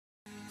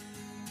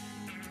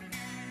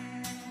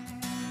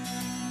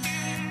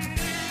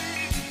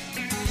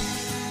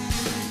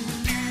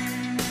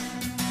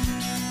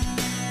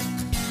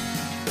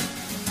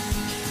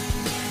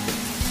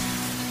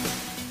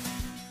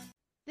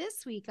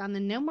This week on the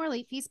No More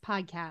Late Fees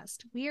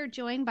podcast, we are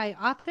joined by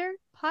author,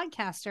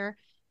 podcaster,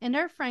 and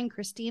our friend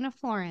Christina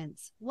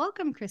Florence.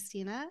 Welcome,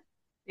 Christina.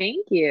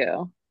 Thank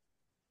you.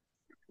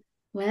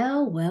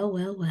 Well.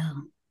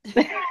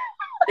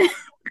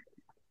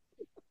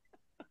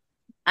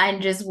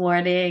 I'm just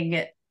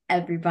warning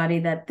everybody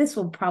that this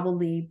will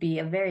probably be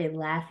a very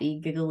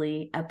laughy,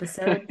 giggly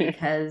episode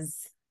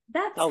because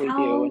that's all we do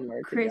how when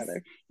we're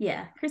together.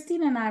 Yeah,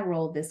 Christina and I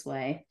roll this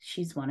way.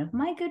 She's one of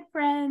my good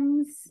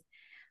friends.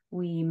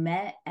 We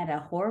met at a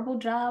horrible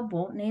job,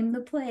 won't name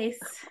the place.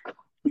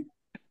 You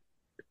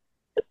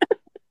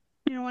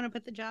don't want to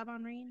put the job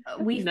on Reed?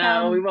 We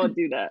won't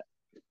do that.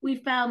 We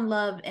found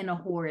love in a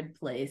horrid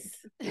place.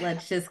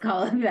 Let's just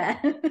call it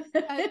that.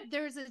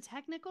 There's a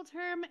technical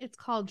term. It's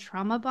called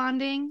trauma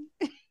bonding.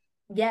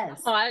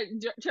 Yes. Oh,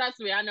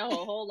 trust me, I know a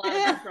whole lot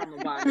about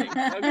trauma bonding.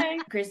 Okay.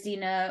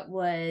 Christina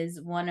was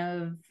one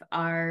of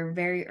our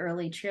very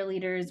early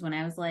cheerleaders when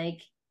I was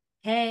like,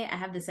 hey, I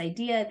have this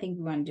idea. I think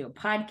we want to do a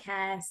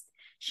podcast.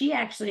 She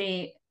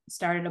actually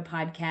started a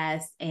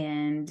podcast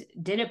and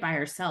did it by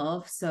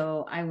herself.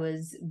 So I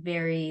was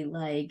very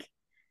like,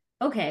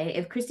 okay,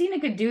 if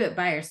Christina could do it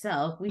by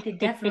herself, we could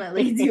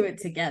definitely do it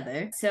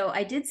together. So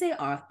I did say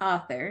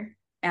author.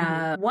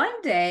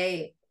 One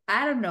day,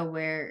 out of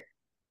nowhere,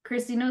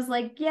 Christina was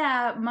like,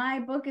 yeah,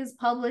 my book is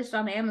published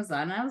on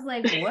Amazon. And I was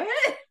like, what?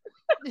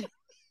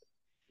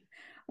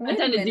 I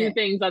tend to do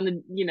things on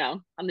the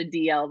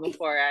DL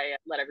before I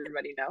let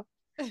everybody know.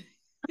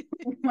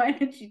 Why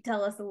don't you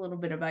tell us a little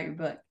bit about your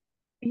book?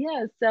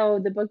 Yeah,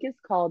 so the book is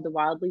called The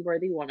Wildly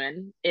Worthy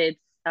Woman. It's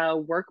a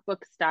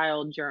workbook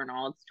style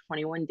journal. It's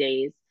 21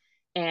 days.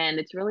 And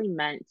it's really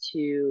meant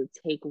to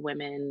take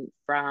women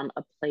from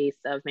a place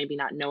of maybe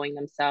not knowing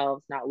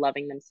themselves, not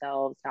loving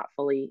themselves, not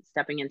fully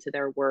stepping into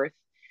their worth,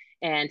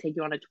 and take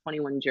you on a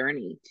 21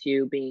 journey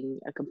to being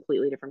a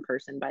completely different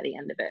person by the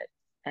end of it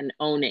and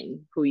owning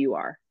who you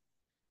are.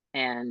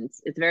 And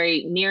it's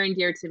very near and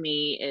dear to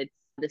me. It's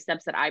the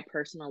steps that I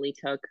personally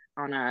took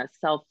on a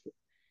self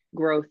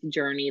growth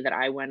journey that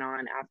I went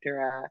on after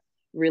a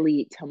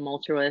really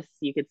tumultuous,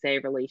 you could say,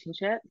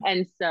 relationship.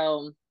 And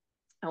so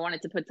I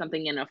wanted to put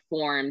something in a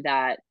form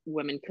that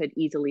women could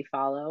easily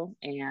follow.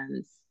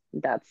 And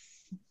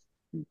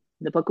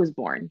the book was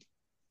born.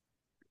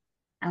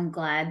 I'm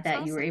glad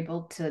that you were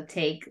able to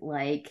take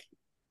like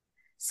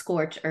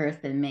scorch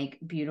earth and make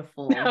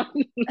beautiful,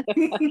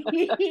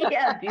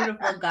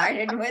 beautiful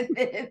garden with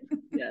it.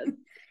 Yes.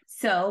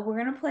 So we're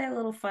going to play a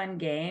little fun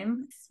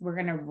game. We're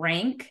going to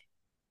rank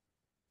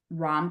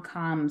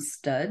rom-com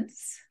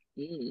studs.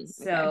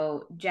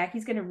 So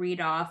Jackie's going to read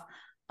off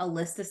a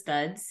list of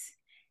studs,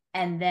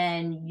 and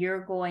then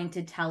you're going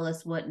to tell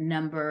us what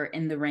number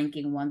in the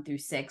ranking 1 through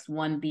 6,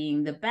 1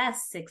 being the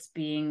best, 6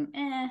 being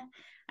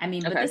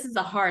but this is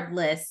a hard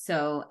list,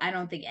 so I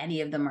don't think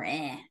any of them are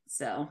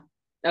so.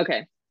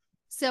 Okay.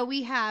 So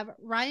we have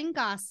Ryan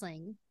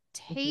Gosling,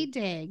 Taye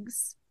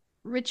Diggs,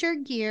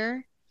 Richard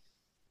Gere,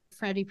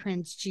 Freddie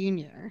Prinze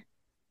Jr.,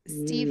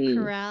 Steve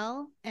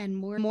Carell, and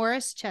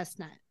Morris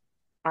Chestnut.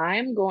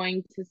 I'm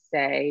going to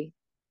say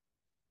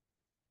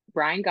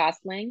Ryan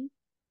Gosling,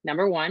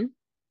 number 1.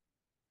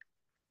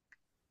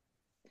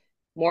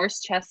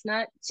 Morris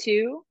Chestnut,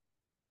 2.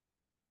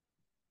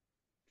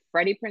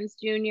 Freddie Prinze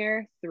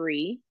Jr.,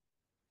 3.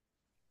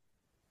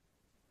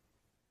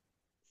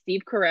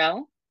 Steve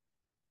Carell,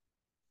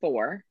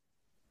 4.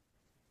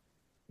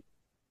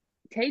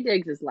 Taye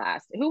Diggs is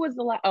last. Who was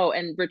the last? Oh,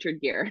 and Richard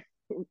Gere.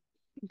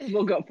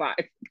 We'll go 5.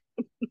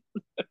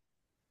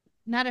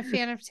 Not a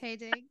fan of Taye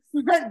Diggs?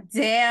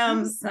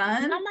 Damn,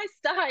 son. Not my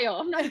style.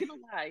 I'm not gonna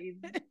lie. He's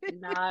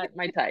not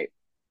my type.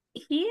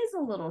 He is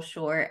a little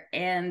short,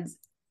 and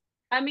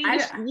I mean,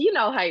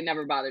 height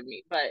never bothered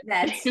me, but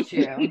that's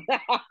true.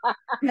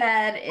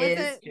 That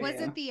is true. Was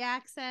it the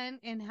accent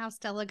and how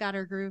Stella got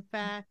her groove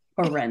back?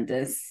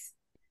 Horrendous.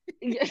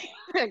 Yeah,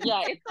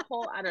 it's the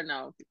whole, I don't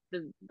know,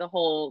 the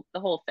whole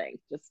thing,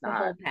 just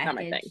not my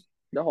thing.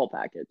 The whole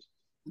package.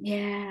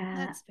 Yeah,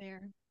 that's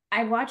fair.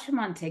 I watch him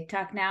on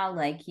TikTok now.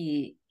 Like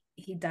he's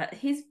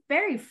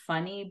very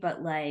funny,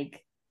 but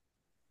like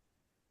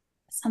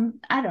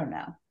I don't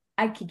know.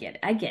 I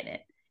get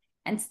it.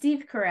 And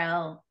Steve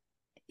Carell,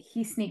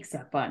 he sneaks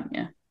up on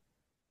you.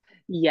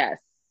 Yes,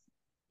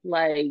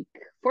 like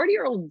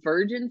 40-year-old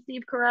virgin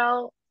Steve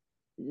Carell,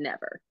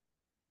 never.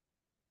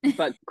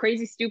 But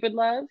crazy stupid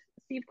love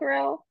Steve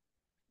Carell.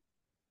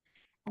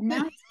 And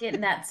now he's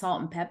getting that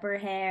salt and pepper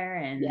hair,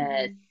 and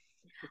yes,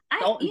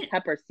 salt and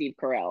pepper Steve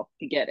Carell.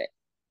 You get it.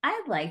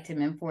 I liked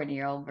him in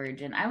 40-Year-Old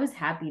Virgin. I was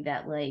happy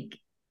that like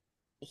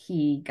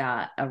he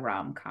got a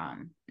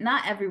rom-com.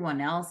 Not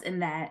everyone else in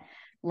that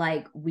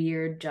like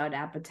weird Judd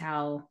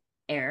Apatow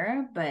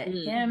era, but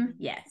him,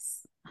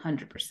 yes,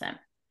 100%.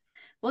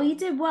 Well, you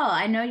did well.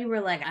 I know you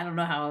were like, I don't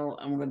know how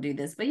I'm gonna do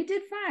this, but you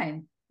did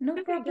fine. No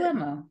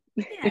problemo.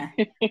 Yeah.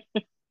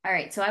 All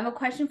right. So I have a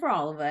question for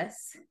all of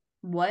us.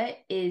 What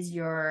is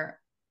your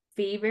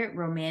favorite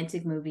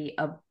romantic movie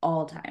of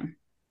all time?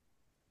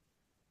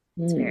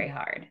 It's very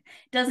hard.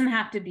 It doesn't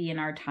have to be in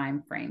our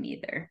time frame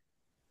either.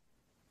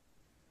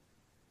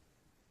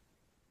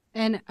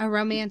 And a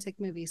romantic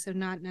movie, so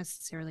not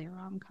necessarily a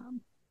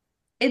rom-com.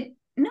 It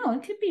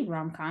could be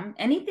rom-com.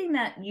 Anything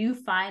that you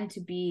find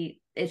to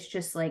be, it's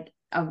just like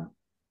a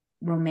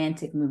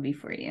romantic movie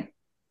for you.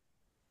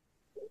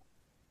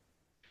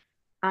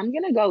 I'm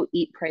gonna go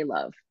Eat, Pray,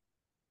 Love.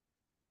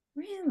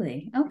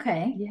 Really?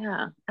 Okay.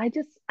 Yeah, I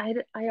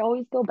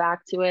always go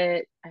back to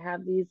it. I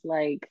have these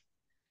like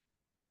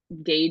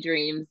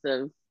daydreams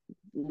of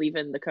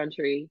leaving the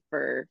country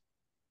for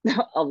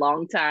a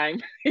long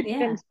time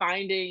Yeah. and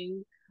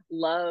finding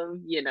love,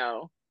 in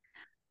a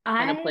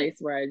I place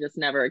where I just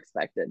never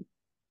expected.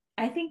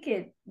 I think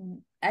it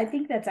I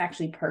think that's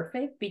actually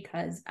perfect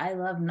because I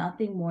love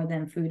nothing more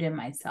than food and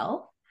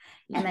myself.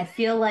 And I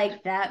feel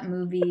like that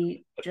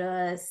movie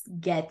just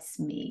gets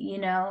me, you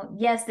know?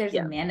 Yes, there's a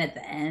Yeah, man at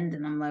the end,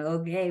 and I'm like,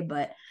 okay,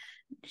 but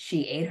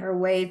she ate her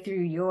way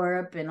through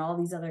Europe and all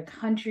these other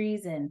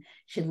countries and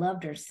she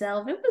loved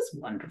herself. It was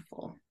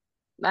wonderful.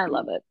 I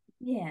love it.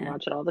 Yeah.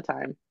 Watch it all the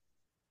time.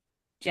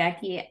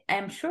 Jackie,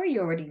 I'm sure you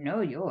already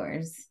know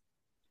yours.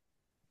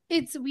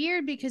 It's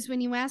weird because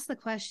when you asked the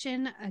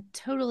question, a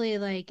totally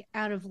like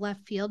out of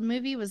left field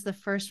movie was the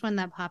first one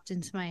that popped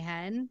into my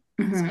head.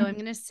 So I'm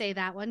going to say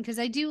that one because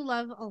I do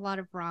love a lot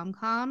of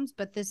rom-coms,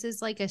 but this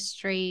is like a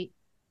straight,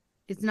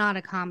 it's not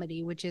a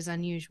comedy, which is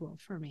unusual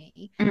for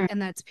me. Mhm.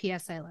 And that's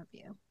P.S. I Love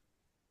You.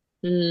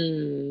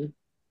 Mm.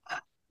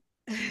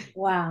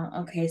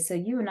 Wow. Okay. So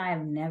you and I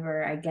have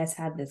never, I guess,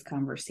 had this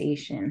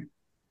conversation.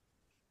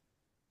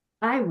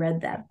 I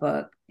read that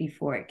book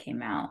before it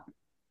came out.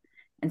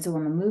 And so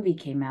when the movie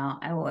came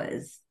out, I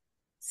was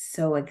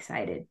so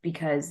excited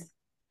because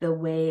the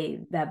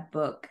way that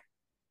book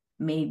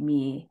made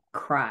me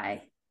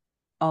cry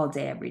all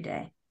day, every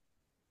day.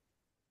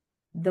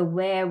 The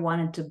way I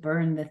wanted to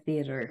burn the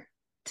theater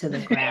to the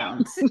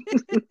ground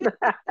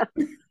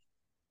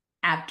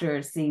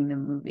after seeing the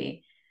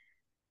movie.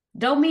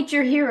 Don't meet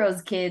your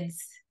heroes,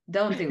 kids.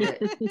 Don't do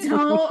it.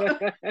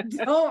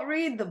 Don't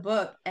read the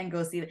book and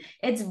go see it.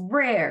 It's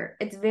rare.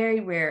 It's very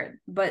rare.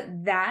 But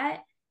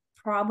that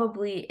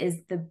probably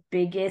is the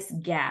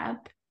biggest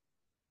gap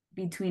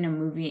between a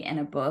movie and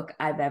a book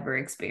I've ever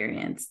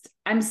experienced.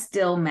 I'm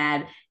still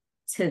mad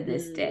to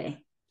this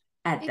day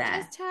at that.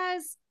 It just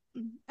has,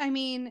 I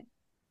mean,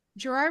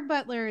 Gerard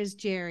Butler is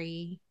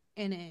Jerry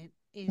in it.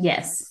 Is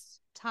yes,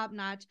 top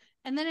notch.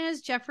 And then it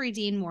has Jeffrey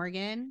Dean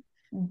Morgan,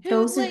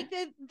 those who like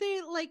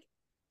they like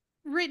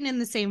written in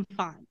the same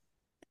font.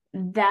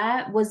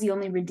 That was the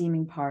only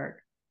redeeming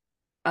part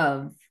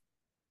of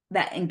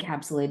that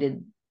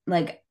encapsulated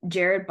like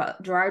Gerard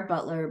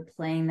Butler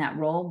playing that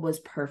role was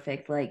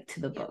perfect, like to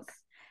the book.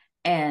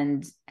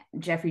 And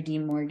Jeffrey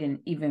Dean Morgan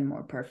even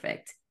more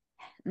perfect.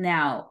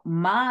 Now,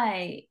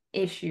 my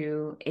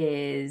issue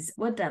is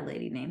what that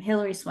lady named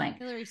Hilary Swank.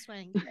 Hilary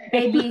Swank.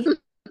 Baby.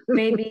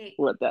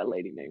 What that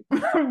lady named.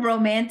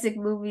 Romantic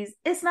movies,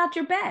 it's not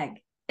your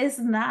bag. It's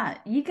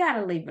not. You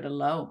gotta leave it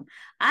alone.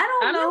 I'm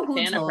know not a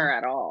fan of her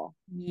at all.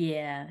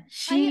 Yeah,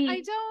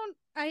 I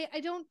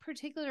don't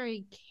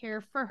particularly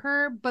care for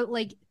her, but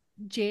like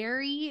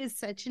Jerry is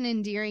such an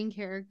endearing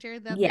character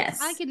that yes,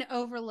 like, I can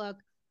overlook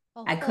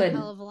a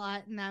hell of a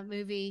lot in that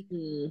movie.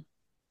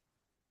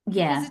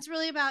 Yeah, because it's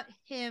really about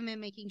him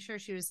and making sure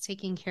she was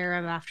taken care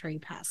of after he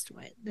passed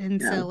away,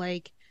 and so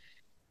like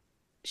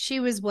she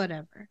was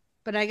whatever.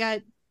 But I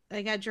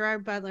got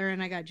Gerard Butler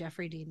and I got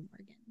Jeffrey Dean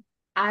Morgan.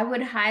 I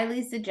would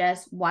highly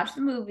suggest watch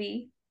the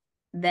movie,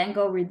 then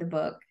go read the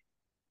book.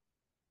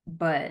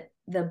 But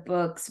the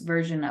book's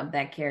version of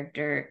that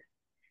character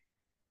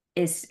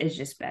is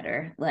just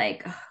better.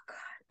 Like, oh God,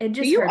 it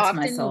just hurts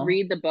my soul. Do you often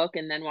read the book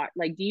and then watch?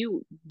 Like, do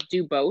you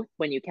do both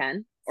when you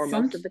can, or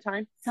most of the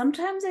time?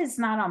 Sometimes it's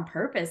not on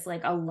purpose.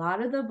 Like a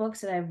lot of the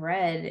books that I've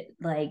read,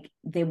 like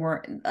they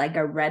weren't like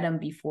I read them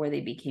before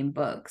they became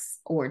books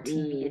or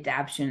TV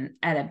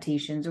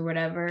adaptations or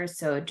whatever.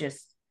 So it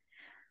just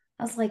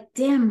I was like,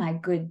 damn, my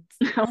good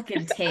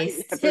fucking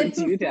taste. I never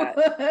do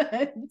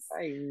that.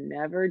 I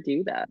never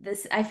do that.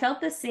 I felt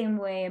the same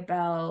way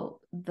about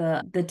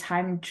the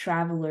time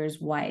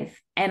traveler's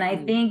wife. And I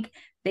think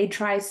they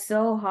try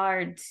so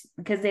hard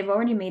because they've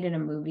already made it a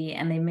movie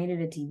and they made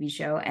it a TV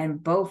show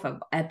and both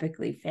have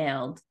epically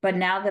failed. But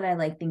now that I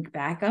like think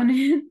back on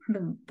it,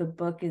 the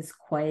book is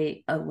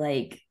quite a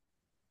like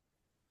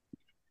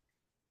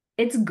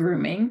it's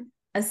grooming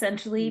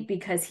essentially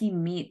because he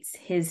meets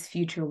his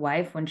future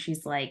wife when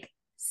she's like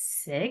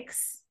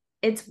 6.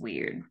 It's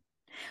weird.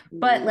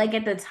 But like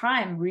at the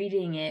time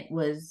reading it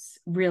was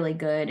really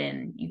good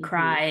and you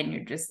cry and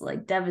you're just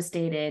like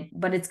devastated,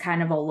 but it's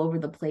kind of all over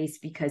the place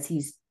because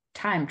he's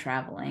time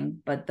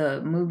traveling, but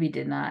the movie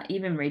did not.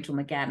 Even Rachel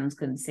McAdams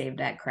couldn't save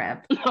that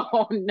crap.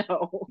 Oh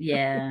no.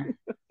 Yeah.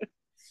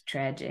 It's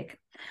tragic.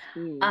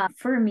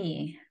 For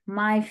me,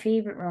 my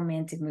favorite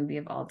romantic movie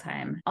of all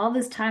time. All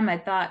this time I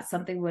thought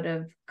something would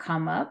have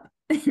come up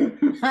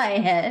in my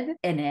head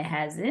and it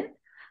hasn't.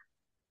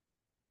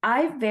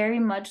 I very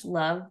much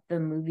love the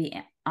movie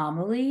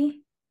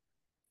Amelie,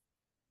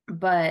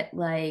 but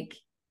like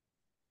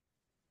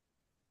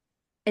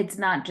it's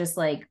not just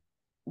like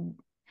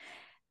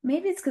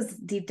maybe it's because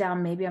deep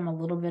down, maybe I'm a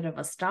little bit of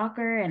a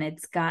stalker and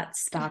it's got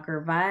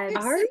stalker vibes.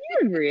 Are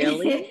you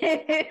really?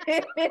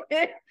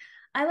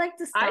 I like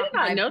to I stalk did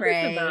not my know this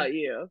prey. about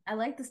you. I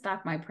like to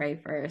stalk my prey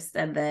first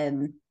and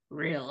then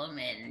reel them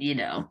in, you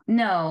know.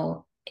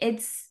 No,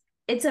 it's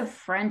a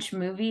French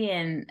movie,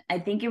 and I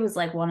think it was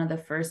like one of the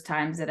first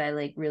times that I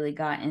like really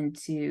got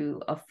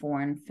into a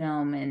foreign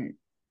film, and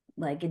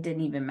like it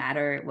didn't even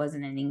matter. It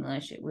wasn't in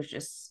English. It was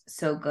just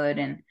so good,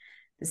 and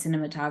the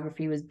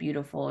cinematography was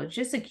beautiful. It's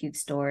just a cute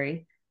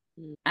story.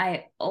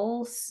 I'm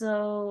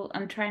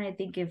trying to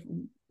think of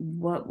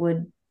what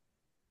would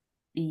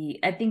be.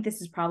 I think this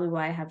is probably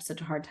why I have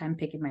such a hard time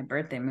picking my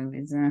birthday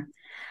movies.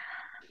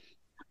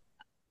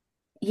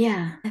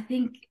 Yeah, I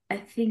think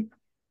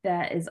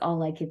that is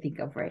all I can think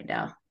of right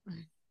now.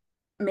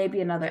 Maybe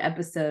another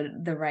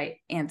episode, the right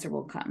answer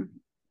will come.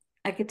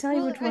 I could tell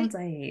you which ones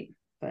I hate,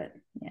 but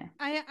yeah.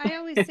 I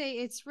always say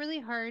it's really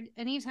hard.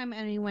 Anytime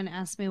anyone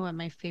asks me what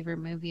my favorite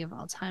movie of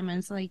all time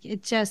is, like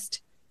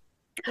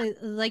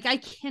like I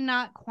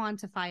cannot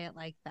quantify it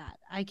like that.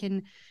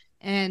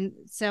 And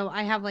so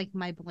I have like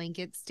my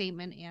blanket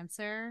statement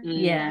answer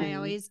Yeah. that I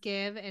always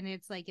give, and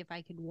it's like if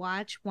I could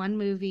watch one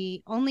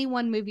movie, only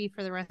one movie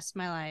for the rest of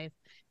my life,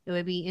 it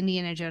would be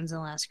Indiana Jones and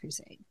the Last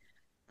Crusade.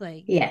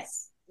 Like,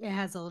 yes, it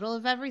has a little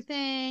of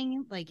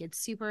everything. Like, it's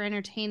super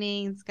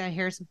entertaining. It's got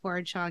Harrison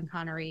Ford, Sean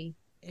Connery.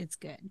 It's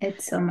good.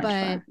 it's so much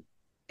fun.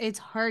 It's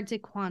hard to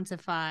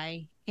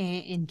quantify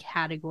in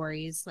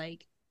categories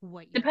like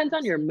what depends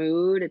on your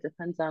mood. It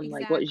depends on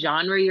like what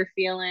genre you're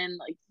feeling.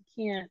 Like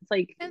you can't. It's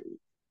like,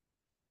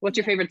 what's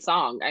your favorite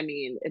song? I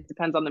mean, it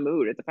depends on the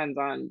mood. It depends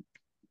on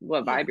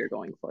what vibe you're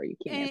going for. You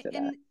can't answer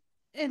that.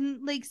 And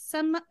like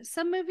some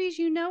movies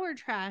are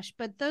trash,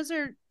 but those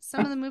are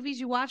some of the movies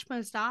you watch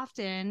most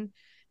often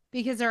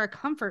because they're a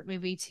comfort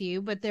movie to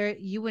you, but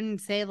you wouldn't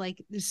say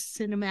like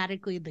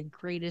cinematically the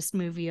greatest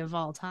movie of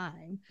all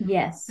time.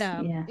 Yes. So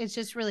yeah. it's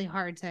just really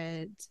hard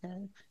to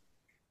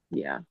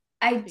yeah.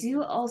 I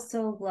do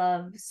also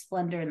love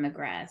Splendor in the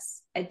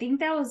Grass. I think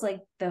that was like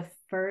the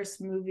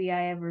first movie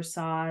I ever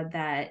saw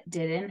that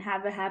didn't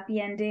have a happy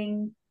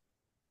ending,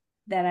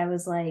 that I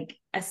was like,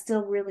 I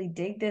still really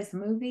dig this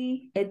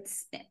movie.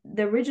 It's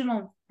the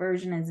original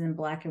version is in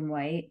black and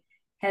white,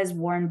 has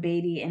Warren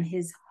Beatty and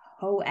his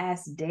whole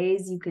ass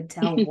days. You could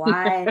tell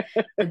why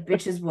the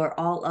bitches were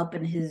all up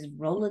in his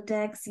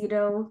Rolodex, you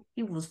know.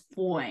 He was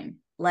fine.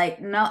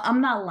 Like, no,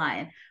 I'm not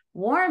lying.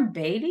 Warren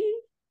Beatty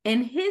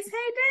in his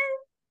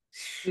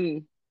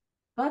heyday,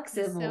 fuck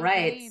civil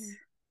rights.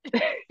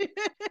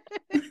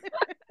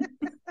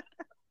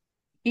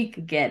 He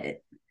could get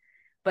it.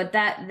 But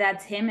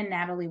that's him and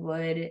Natalie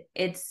Wood.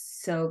 It's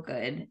so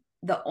good.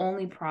 The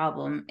only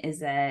problem is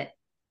that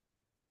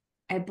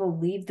I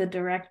believe the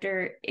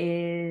director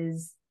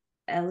is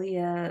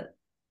Elia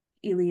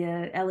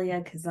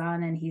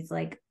Kazan, and he's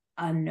like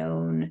a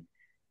known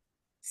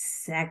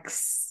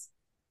sex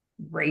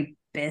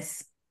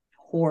rapist,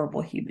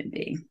 horrible human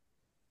being.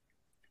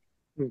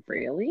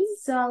 Really?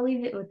 So I'll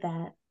leave it with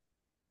that.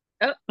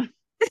 Oh,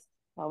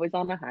 always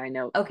on a high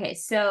note. Okay,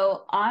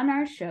 so on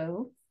our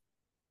show,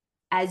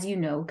 as you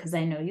know, because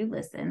I know you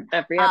listen,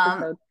 every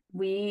episode,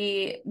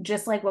 we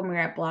just like when we were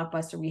at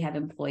Blockbuster, we have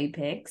employee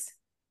picks,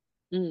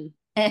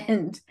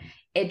 and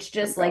it's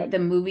just like the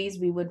movies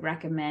we would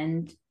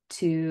recommend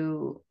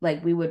to,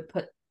 like, we would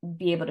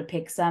be able to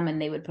pick some,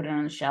 and they would put it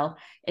on the shelf.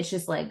 It's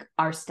just like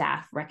our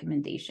staff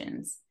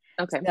recommendations.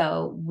 Okay.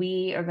 So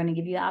we are going to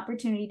give you the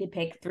opportunity to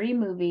pick 3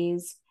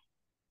 movies,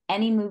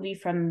 any movie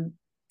from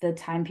the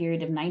time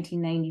period of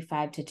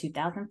 1995 to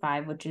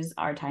 2005, which is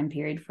our time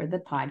period for the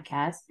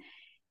podcast.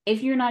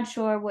 If you're not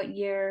sure what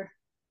year,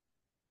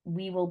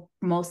 we will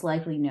most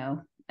likely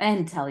know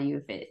and tell you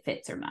if it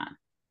fits or not.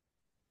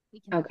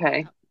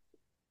 Okay.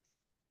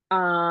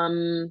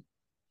 The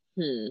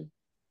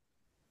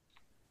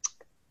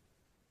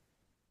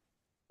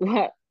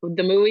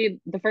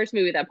first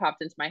movie that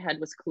popped into my head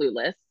was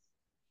Clueless.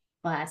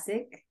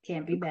 Classic.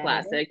 Can't be bad.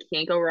 Classic.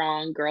 Can't go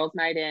wrong. Girls'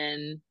 Night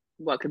In.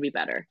 What could be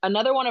better?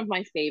 Another one of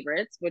my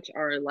favorites, which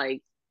are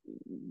like,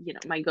 you know,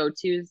 my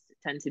go-tos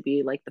tend to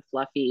be like the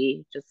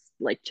fluffy, just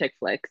like chick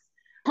flicks.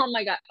 Oh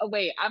my God. Oh,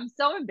 wait. I'm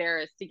so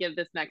embarrassed to give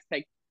this next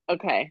pick.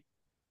 Okay.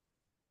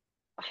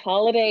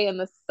 Holiday in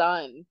the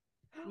Sun.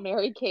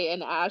 Mary-Kate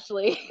and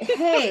Ashley.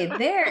 Hey,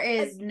 there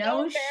is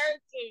no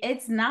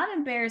it's not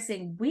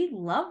embarrassing. We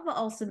love the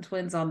Olsen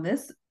twins on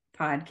this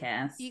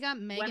podcast. You got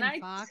Megan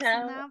Fox in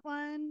that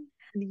one.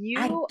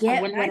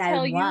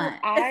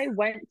 I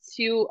went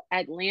to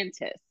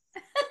Atlantis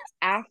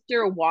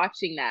after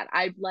watching that.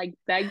 I like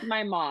begged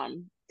my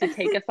mom to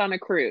take us on a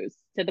cruise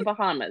to the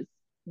Bahamas.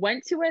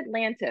 Went to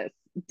Atlantis,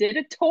 did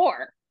a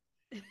tour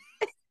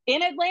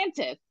in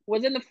Atlantis,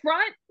 was in the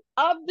front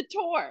of the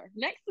tour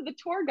next to the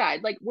tour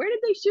guide. Like, where did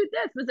they shoot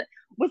this?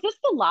 Was this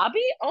the lobby?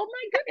 Oh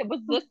my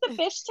goodness. Was this the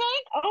fish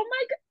tank? Oh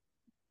my god.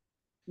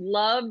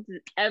 Loved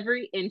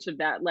every inch of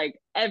that, like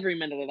every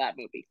minute of that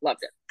movie. Loved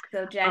it.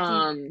 So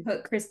Jackie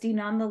put Christine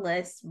on the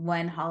list.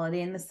 When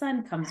Holiday in the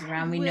Sun comes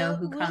around, we know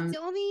who comes.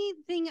 The only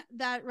thing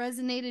that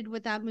resonated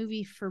with that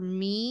movie for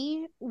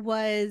me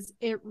was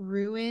it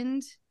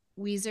ruined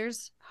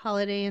Weezer's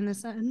Holiday in the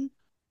Sun.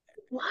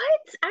 What?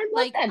 I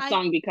love that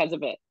song because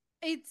of it.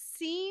 It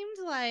seemed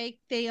like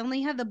they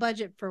only had the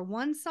budget for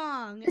one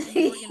song and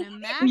they were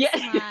going to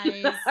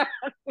maximize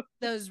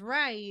those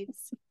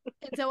rights.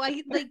 And so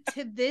I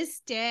to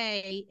this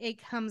day,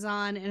 it comes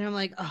on and I'm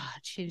like, oh,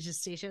 change the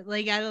station.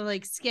 Like I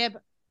like skip,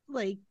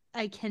 like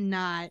I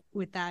cannot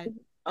with that.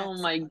 Oh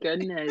my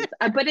goodness.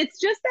 But it's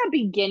just that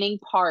beginning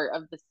part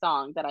of the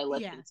song that I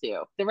listen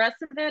to. The rest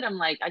of it, I'm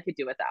like, I could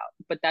do without.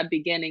 But that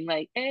beginning,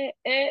 like,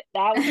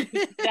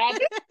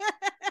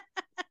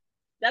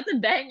 that's a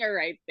banger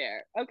right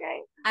there.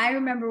 Okay. I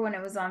remember when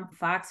it was on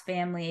Fox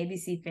Family,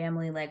 ABC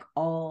Family, like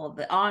all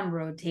the on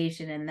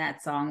rotation, and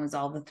that song was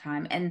all the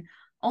time. And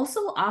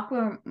also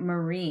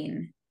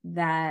Aquamarine,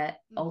 that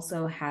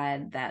also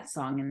had that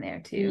song in there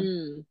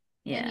too.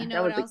 Yeah. And you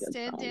know what else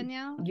did,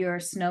 Danielle? Your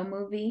Snow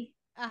movie.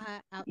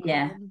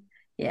 Yeah.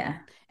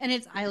 And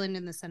it's Island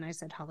in the Sun. I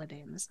said Holiday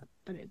in the Sun,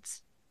 but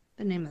it's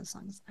the name of the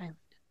song is Island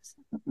in the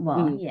Sun.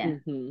 Well, yeah.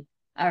 Mm-hmm.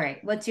 All right.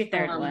 What's your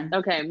third one?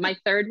 Okay. My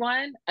third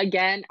one,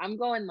 again, I'm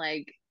going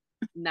like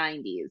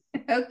 90s.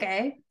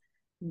 Okay.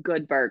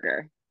 Good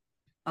Burger.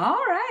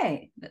 All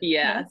right.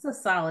 Yeah. That's a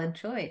solid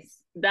choice.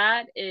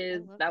 That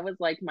was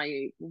like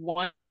my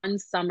one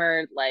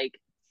summer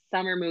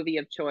movie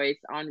of choice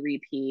on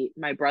repeat.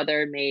 My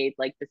brother made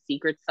like the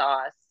secret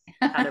sauce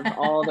out of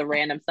all the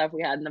random stuff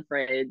we had in the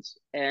fridge.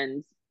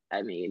 And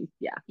I mean,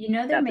 yeah. You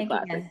know they're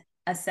making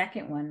a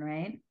second one,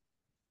 right?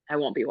 I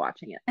won't be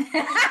watching it.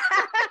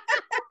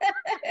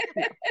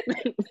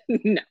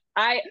 No.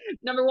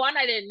 Number one,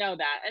 I didn't know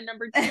that. And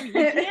number two, you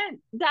can't.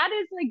 That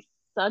is like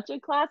such a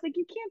classic.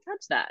 You can't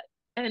touch that.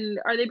 And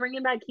are they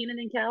bringing back Kenan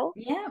and Kel?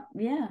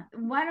 Yeah.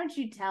 Why don't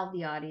you tell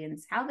the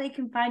audience how they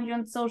can find you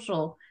on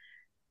social?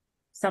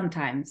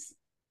 Sometimes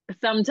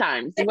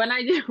when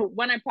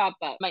I pop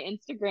up, my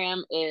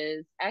Instagram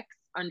is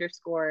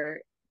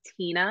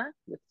X_Tina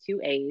with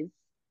 2 A's,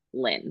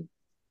 Lynn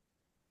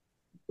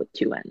with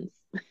 2 N's,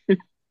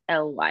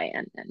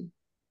 LYNN.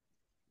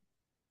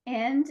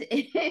 And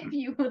if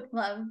you would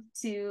love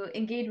to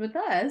engage with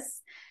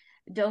us,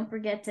 don't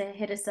forget to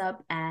hit us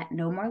up at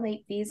No More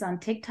Late Fees on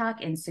TikTok,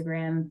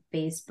 Instagram,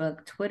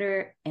 Facebook,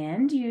 Twitter,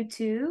 and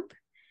YouTube.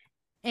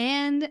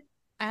 And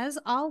as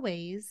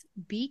always,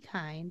 be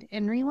kind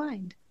and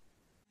rewind.